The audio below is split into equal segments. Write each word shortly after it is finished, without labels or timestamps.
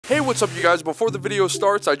Hey, what's up, you guys? Before the video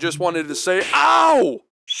starts, I just wanted to say, ow!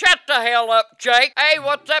 Shut the hell up, Jake. Hey,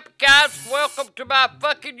 what's up, guys? Welcome to my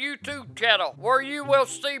fucking YouTube channel, where you will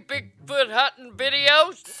see Bigfoot hunting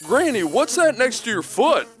videos. Granny, what's that next to your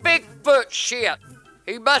foot? Bigfoot shit.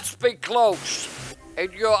 He must be close.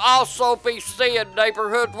 And you'll also be seeing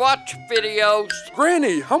Neighborhood Watch videos.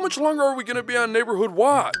 Granny, how much longer are we gonna be on Neighborhood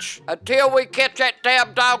Watch? Until we catch that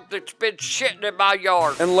damn dog that's been shitting in my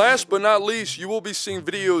yard. And last but not least, you will be seeing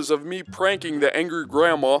videos of me pranking the angry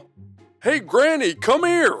grandma. Hey, Granny, come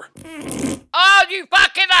here! Oh, you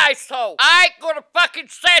fucking asshole! I ain't gonna fucking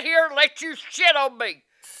sit here and let you shit on me.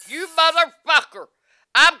 You motherfucker.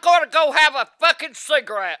 I'm gonna go have a fucking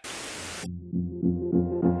cigarette.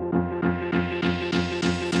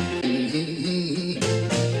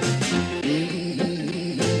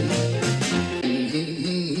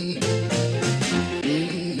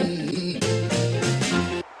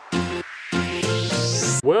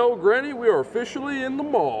 Well, Granny, we are officially in the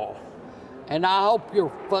mall. And I hope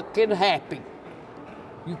you're fucking happy.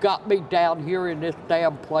 You got me down here in this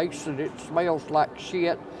damn place and it smells like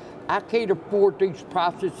shit. I can't afford these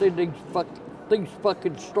prices in these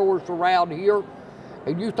fucking stores around here.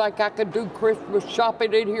 And you think I can do Christmas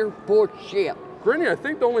shopping in here? Bullshit. Granny, I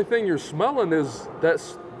think the only thing you're smelling is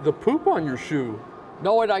that's the poop on your shoe.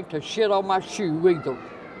 No, it ain't the shit on my shoe either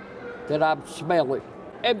that I'm smelling.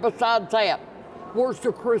 And besides that, where's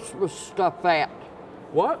the Christmas stuff at?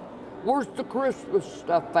 What? Where's the Christmas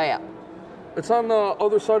stuff at? It's on the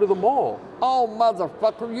other side of the mall. Oh,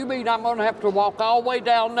 motherfucker, you mean I'm gonna have to walk all the way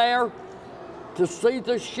down there to see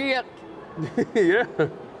the shit? Yeah.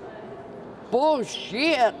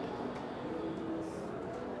 Bullshit.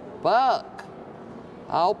 Fuck.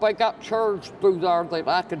 I hope I got chairs through there that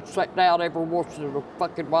I can sit down every once in a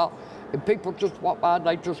fucking while. And people just walk by and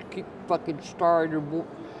they just keep fucking staring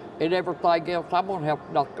and everything else. I'm gonna have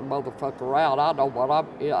to knock the motherfucker out. I know what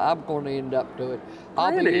I'm gonna end up doing.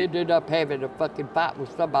 I'll be ended up having a fucking fight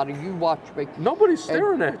with somebody. You watch me. Nobody's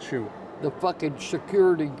staring at you. The fucking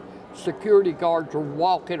security guards are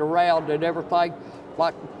walking around and everything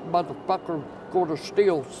like motherfucker gonna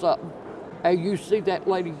steal something. Hey, you see that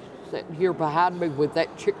lady sitting here behind me with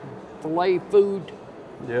that Chick-fil-A food?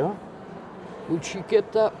 Yeah. When she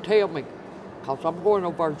gets up, tell me, cause I'm going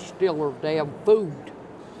over and steal her damn food.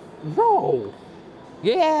 No.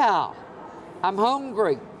 Yeah, I'm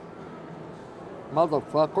hungry,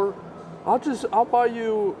 motherfucker. I'll buy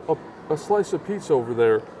you a slice of pizza over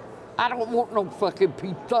there. I don't want no fucking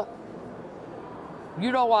pizza.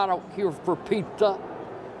 You know I don't care for pizza.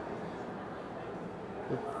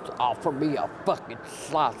 Offer me a fucking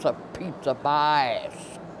slice of pizza, my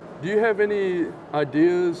ass. Do you have any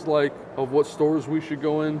ideas, like, of what stores we should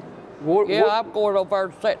go in? I'm going over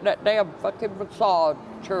and sit in that damn fucking massage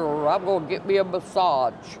chair. I'm gonna get me a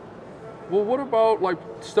massage. Well, what about, like,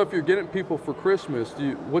 stuff you're getting people for Christmas?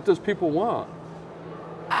 What does people want?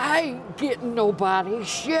 I ain't getting nobody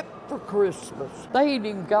shit for Christmas. They ain't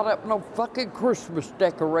even got up no fucking Christmas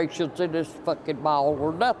decorations in this fucking mall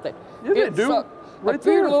or nothing. Yeah, they do. A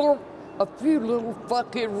few little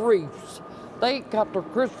fucking wreaths. They ain't got their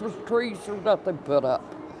Christmas trees or nothing put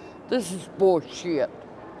up. This is bullshit.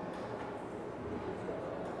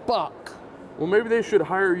 Fuck. Well, maybe they should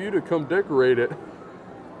hire you to come decorate it.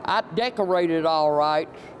 I decorate it all right.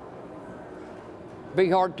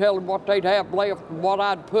 Be hard telling what they'd have left and what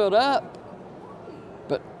I'd put up.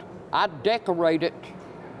 But I'd decorate it.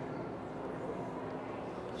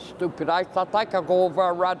 Stupid ass, I think I'll go over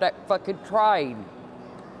and ride that fucking train.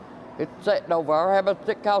 It's sitting over there, having a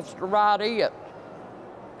thick house to ride it.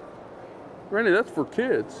 Randy, that's for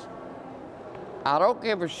kids. I don't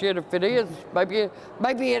give a shit if it is.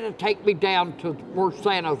 Maybe it'll take me down to where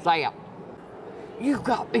Santa's at. You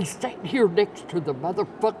got me sitting here next to the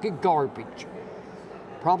motherfucking garbage.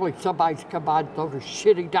 Probably somebody's come by and thrown a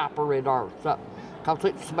shitty diaper in there or something, cause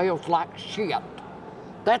it smells like shit.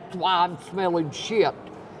 That's why I'm smelling shit,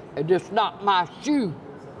 and it's not my shoe.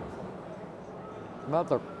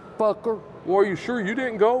 Motherfucker. Well, are you sure you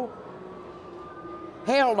didn't go?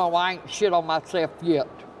 Hell no, I ain't shit on myself yet.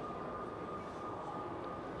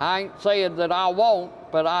 I ain't saying that I won't,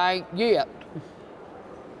 but I ain't yet.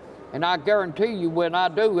 And I guarantee you when I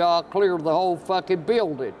do, I'll clear the whole fucking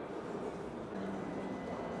building.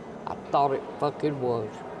 I thought it fucking was.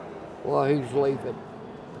 Well, he's leaving.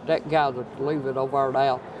 That guy that's leaving over there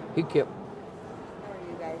now, he kept... How are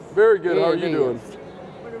you guys? Very good, Yeah, how are you doing?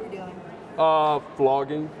 What are we doing?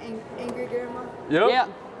 Vlogging. Angry Grandma? Yep. Yeah.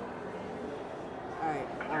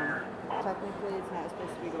 Alright, technically it's not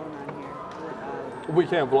supposed to be going on here. We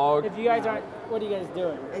can't vlog. If you guys aren't, what are you guys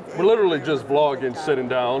doing? We're literally just vlogging, sitting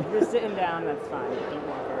down. If you're sitting down, that's fine. Don't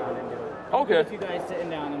walk around. good Okay. with you guys sitting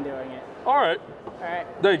down and doing it. All right. All right.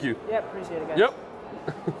 Thank you. Yep, appreciate it, guys. Yep.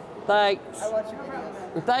 Thanks. I watch your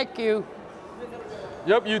videos. Thank you.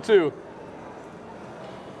 Yep, you too.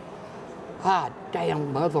 Ah,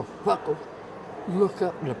 damn motherfucker. Look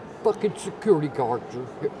up, the fucking security guards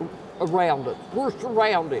are around us. We're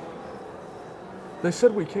surrounded. They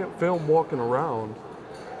said we can't film walking around.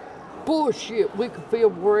 Bullshit. We can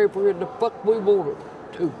film wherever in the fuck we want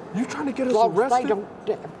to. You trying to get As us long as they arrested? don't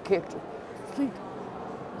damn catch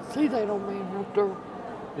us. See that old man right there?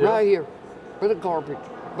 Yeah. Right here. By the garbage.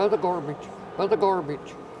 By the garbage. By the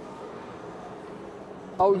garbage.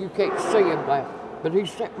 Oh, you can't see him now. But he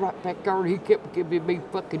sat right back there and he kept giving me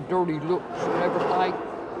fucking dirty looks and everything.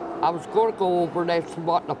 I was gonna go over and ask him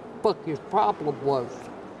what the fuck his problem was.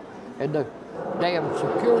 And the damn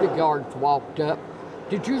security guards walked up.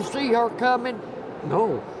 Did you see her coming?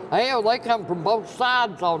 No. Hell, they come from both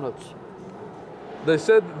sides on us. They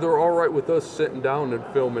said they're all right with us sitting down and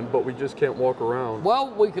filming, but we just can't walk around.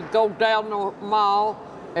 Well, we could go down the mall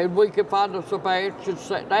and we could find us a bench and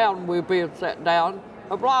sit down and we'll be sitting down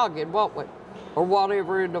and vlogging, won't we? Or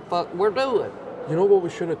whatever in the fuck we're doing. You know what we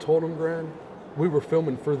should have told them, Gran? We were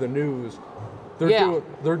filming for the news. Yeah.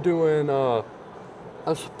 They're doing A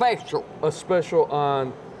special. a special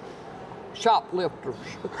on. Shoplifters.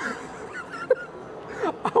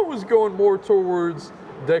 I was going more towards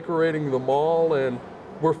decorating the mall, and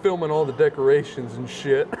we're filming all the decorations and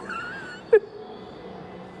shit.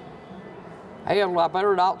 Hell, I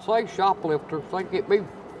better not say shoplifters. They get me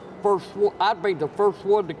first one. I'd be the first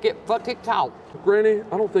one to get fucking caught. Granny,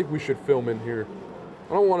 I don't think we should film in here.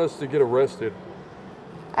 I don't want us to get arrested.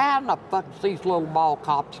 And the fuck's these little mall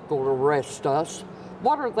cops gonna arrest us?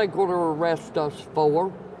 What are they gonna arrest us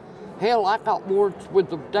for? Hell, I got warrants with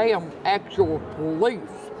the damn actual police.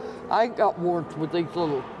 I ain't got warrants with these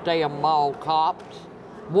little damn mall cops,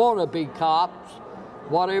 wannabe cops,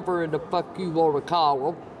 whatever in the fuck you wanna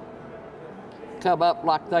call them. Come up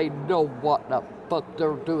like they know what the fuck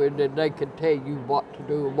they're doing and they can tell you what to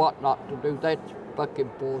do and what not to do. That's fucking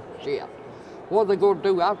bullshit. What are they gonna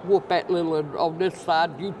do? I'd whoop that little one on this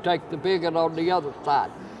side, you take the big one on the other side.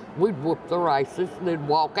 We'd whoop their asses and then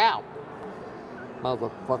walk out.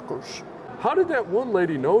 Motherfuckers. How did that one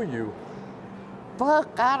lady know you?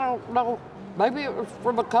 Fuck, I don't know. Maybe it was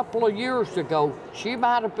from a couple of years ago. She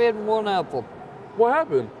might have been one of them. What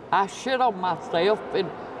happened? I shit on myself and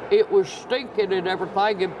it was stinking and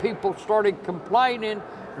everything, and people started complaining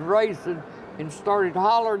and raising and started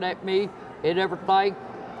hollering at me and everything.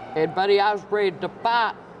 And buddy, I was ready to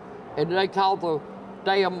fight, and they called the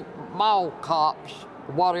damn mall cops,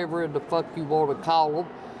 whatever in the fuck you want to call them,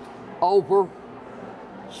 over.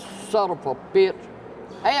 Son of a bitch.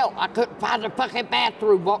 Hell, I couldn't find the fucking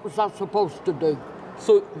bathroom. What was I supposed to do?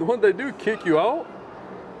 So what they do, kick you out?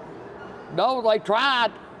 No, they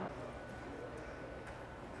tried.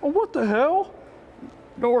 Oh, what the hell?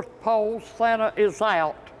 North Pole, Santa is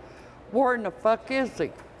out. Where in the fuck is he?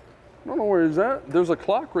 I don't know where he's at. There's a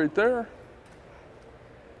clock right there.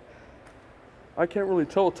 I can't really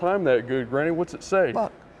tell time that good, Granny. What's it say?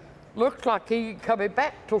 Fuck. Looks like he ain't coming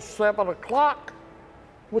back till 7 o'clock.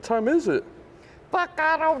 What time is it? Fuck,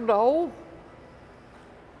 I don't know.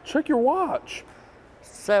 Check your watch.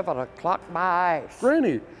 7 o'clock, my ass.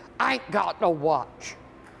 Granny, I ain't got no watch.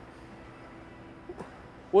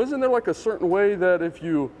 wasn't there like a certain way that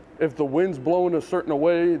if the wind's blowing a certain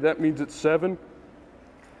way, that means it's 7?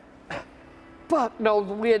 Fuck no,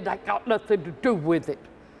 the wind ain't got nothing to do with it.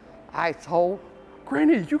 Asshole.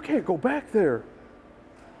 Granny, you can't go back there.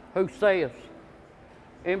 Who says?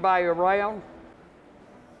 Anybody around?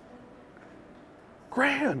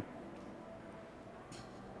 Gran,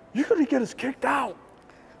 you're gonna get us kicked out.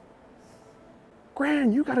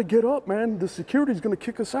 Gran, you gotta get up, man. The security's gonna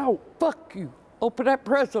kick us out. Fuck you. Open that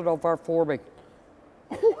present over for me.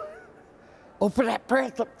 Open that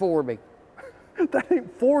present for me. That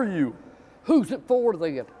ain't for you. Who's it for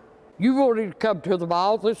then? You wanted to come to the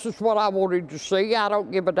mall. This is what I wanted to see. I don't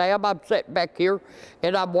give a damn. I'm sitting back here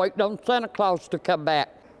and I'm waiting on Santa Claus to come back.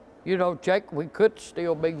 You know, Jake, we could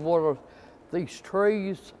still be one of these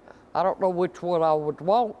trees. I don't know which one I would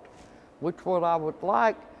want, which one I would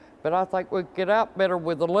like, but I think we'd get out better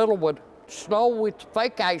with a little one. Snow, it's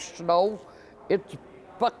fake ice snow. It's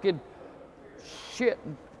fucking shit.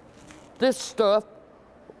 This stuff,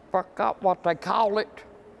 forgot what they call it,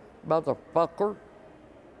 motherfucker.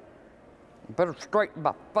 Better straighten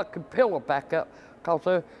my fucking pillow back up, cause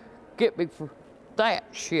they'll get me for that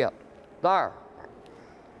shit. There.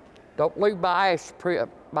 Don't leave my ice print.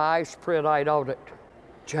 My ice print ain't on it.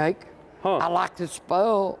 Jake, Huh? I like this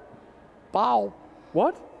ball.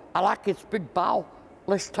 What? I like this big ball.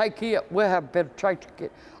 Let's take it. We'll have a better chance to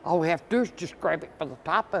get. All we have to do is just grab it from the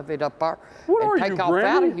top of it up there What are and take you, off Granny?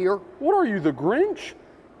 out of here. What are you, the Grinch?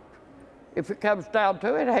 If it comes down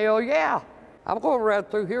to it, hell yeah. I'm going to run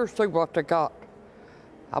through here and see what they got.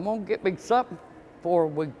 I'm going to get me something before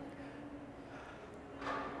we.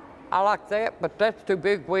 I like that, but that's too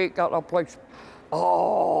big. We ain't got no place.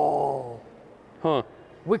 Oh. Huh?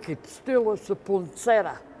 We could steal us a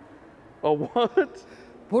poinsettia. A what?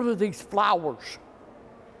 What are these flowers?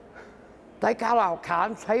 They got all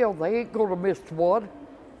kinds. Hell, they ain't gonna miss one.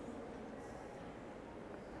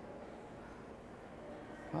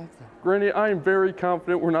 What the? Granny, I am very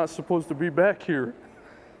confident we're not supposed to be back here.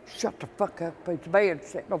 Shut the fuck up. It's man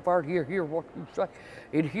sitting over here, hear what you say,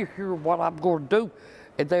 and hear what I'm gonna do,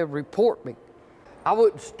 and they'll report me. I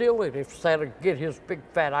wouldn't steal it if Santa get his big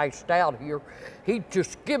fat ass down here. He'd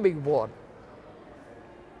just give me one.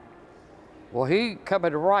 Well, he ain't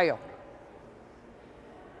coming around.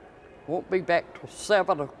 Won't be back till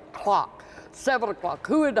 7 o'clock. 7 o'clock.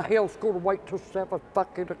 Who in the hell's gonna wait till 7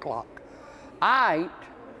 fucking o'clock? I ain't.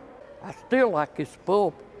 I still like his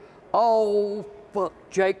bulb. Oh, fuck,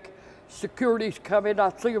 Jake. Security's coming.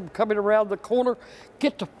 I see them coming around the corner.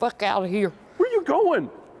 Get the fuck out of here. Where you going?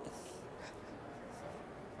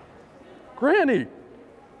 Granny!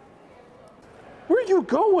 Where you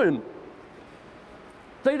going?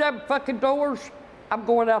 See them fucking doors? I'm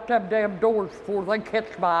going out them damn doors before they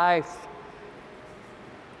catch my ass.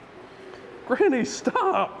 Granny,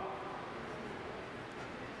 stop!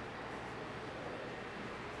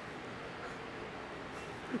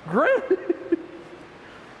 Granny!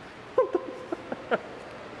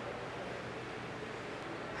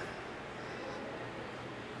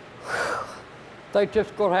 They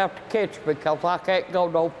just gonna have to catch me because I can't go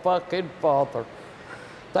no fucking farther.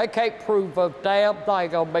 They can't prove a damn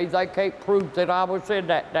thing on me. They can't prove that I was in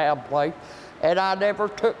that damn place. And I never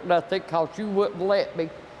took nothing because you wouldn't let me.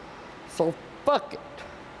 So fuck it.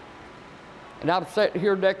 And I'm sitting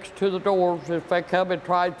here next to the doors. If they come and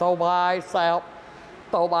try and throw my ice out,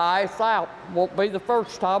 throw my ice out. Won't be the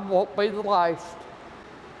first time, won't be the last.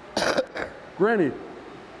 Granny,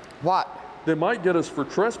 What? they might get us for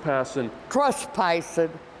trespassing. Trespassing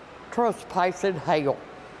hell.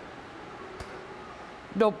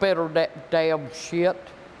 No better than that damn shit.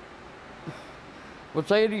 Was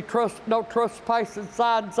there any no trespassing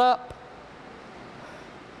signs up?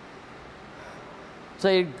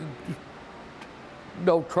 Say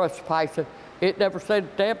no trespassing. It never said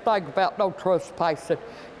a damn thing about no trespassing.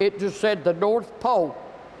 It just said the North Pole.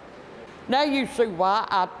 Now you see why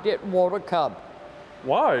I didn't want to come.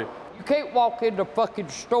 Why? You can't walk in the fucking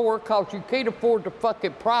store because you can't afford the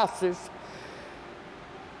fucking prices.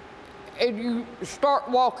 And you start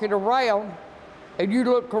walking around and you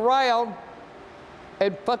look around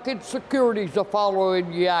and fucking securities are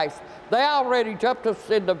following you ass. They already jumped us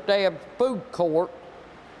in the damn food court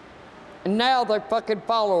and now they're fucking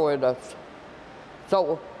following us.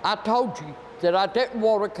 So I told you that I didn't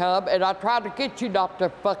want to come and I tried to get you not to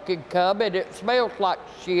fucking come and it smells like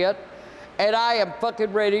shit. And I am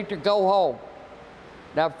fucking ready to go home.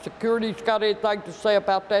 Now, if security's got anything to say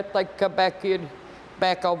about that, they can come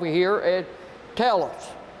back over here and tell us.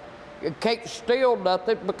 You can't steal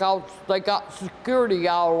nothing because they got security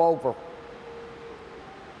all over.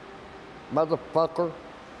 Motherfucker.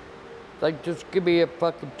 They just give me a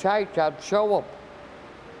fucking change, I'd show them.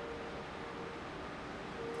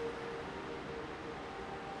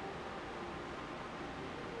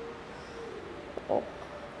 Oh.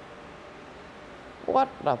 What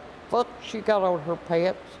the fuck she got on her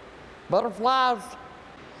pants? Butterflies?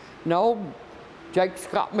 No, Jake's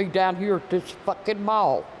got me down here at this fucking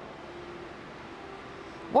mall.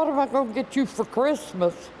 What am I gonna get you for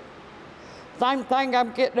Christmas? Same thing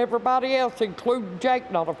I'm getting everybody else, including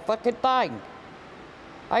Jake, not a fucking thing.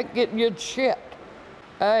 I ain't getting you shit.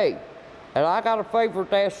 Hey, and I got a favor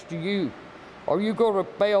to ask to you. Are you gonna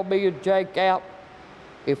bail me and Jake out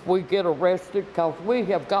if we get arrested? Because we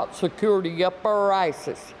have got security up our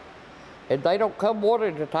asses. And they don't come one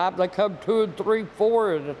at a time, they come 2 and 3,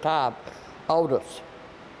 4 at a time on us.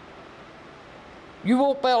 You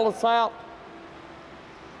won't bail us out?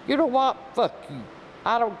 You know what? Fuck you.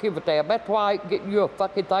 I don't give a damn. That's why I ain't getting you a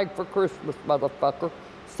fucking thing for Christmas, motherfucker.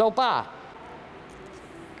 So bye.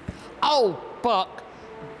 Oh, fuck.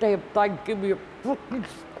 Damn thing, give me a fucking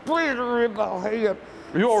splinter in my head.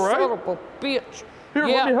 Are you all right? Son of a bitch. Here,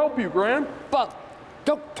 Yeah. let me help you, Gran. Fuck.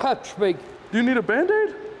 Don't touch me. Do you need a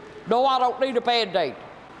Band-Aid? No, I don't need a Band-Aid.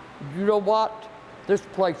 You know what? This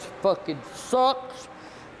place fucking sucks.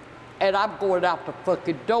 And I'm going out the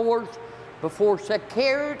fucking doors before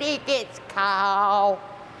security gets called.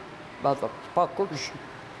 Motherfuckers.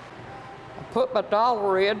 I put my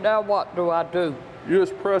dollar in, now what do I do? You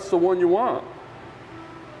just press the one you want.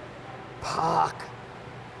 Fuck.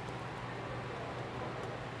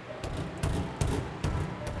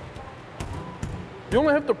 You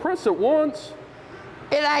only have to press it once.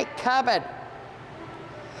 It ain't coming.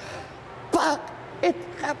 Fuck, it's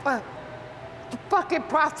coming. The fucking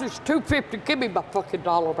price is $2.50. Give me my fucking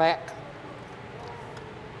dollar back.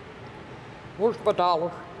 Where's my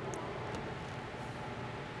dollar?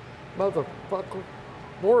 Motherfucker.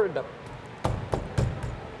 Where in the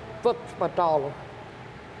fuck's my dollar?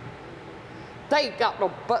 They ain't got no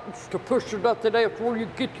buttons to push or nothing else where you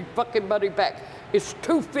get your fucking money back. It's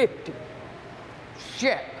 $2.50.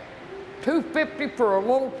 Shit. $2.50 for a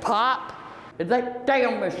little pop? And that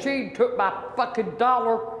damn machine took my fucking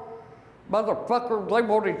dollar. Motherfucker, they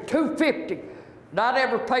wanted $2.50. And I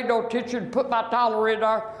never paid no attention, put my dollar in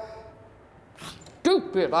there.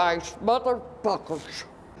 Stupid ass motherfuckers.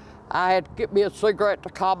 I had to get me a cigarette to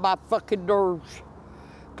calm my fucking nerves.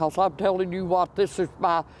 Cause I'm telling you what, this is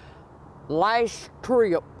my last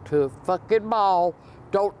trip to the fucking mall.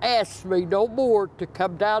 Don't ask me no more to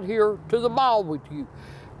come down here to the mall with you.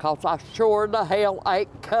 Cause I sure in the hell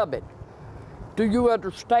ain't coming. Do you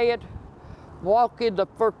understand? Walk in the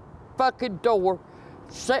fucking door,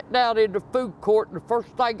 sit down in the food court, and the first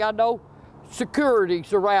thing I know,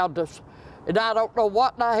 security's around us. And I don't know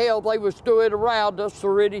what in the hell they was doing around us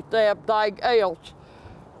or anything else.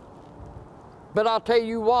 But I'll tell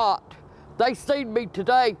you what, they seen me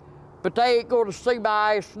today, but they ain't gonna see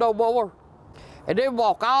my ass no more. And then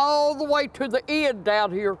walk all the way to the end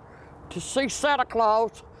down here to see Santa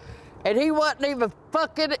Claus, and he wasn't even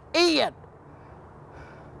fucking in.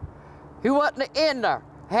 He wasn't in there.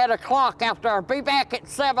 Had a clock out there. Be back at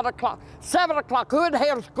 7 o'clock. 7 o'clock. Who in the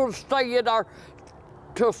hell's gonna stay in there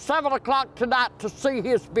till 7 o'clock tonight to see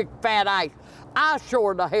his big fat ass? I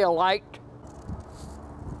sure the hell ain't.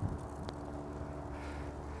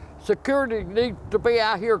 Security needs to be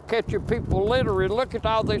out here catching people littering. Look at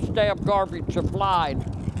all this damn garbage flying.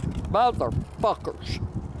 Motherfuckers.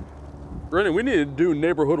 Granny, we need to do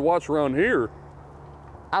neighborhood watch around here.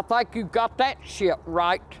 I think you got that shit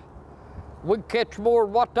right. We can catch more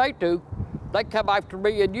than what they do. They come after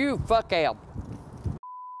me and you, fuck them.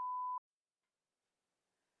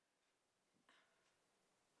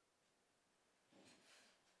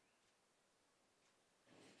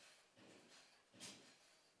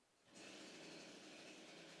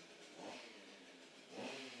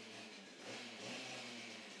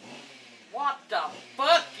 What the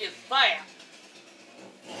fuck is that?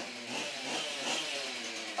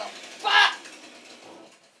 The fuck?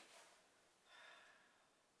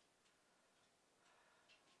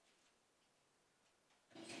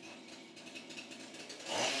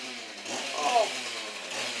 Oh.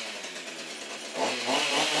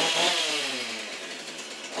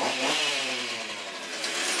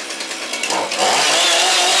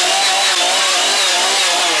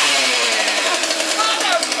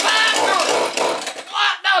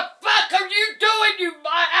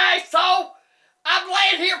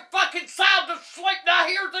 Sound asleep and I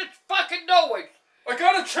hear this fucking noise. I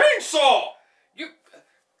got a chainsaw! You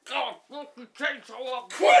got a fucking chainsaw.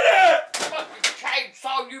 Quit it! Fucking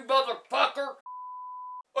chainsaw, you motherfucker.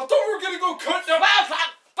 I thought we were gonna go cut down. Smells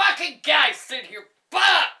like fucking gas in here. Fuck!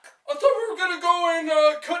 I thought we were gonna go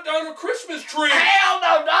and cut down a Christmas tree. Hell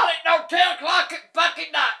no, not at no 10 o'clock at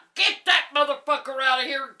fucking night. Get that motherfucker out of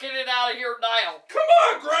here and get it out of here now. Come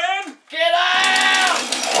on, Gran! Get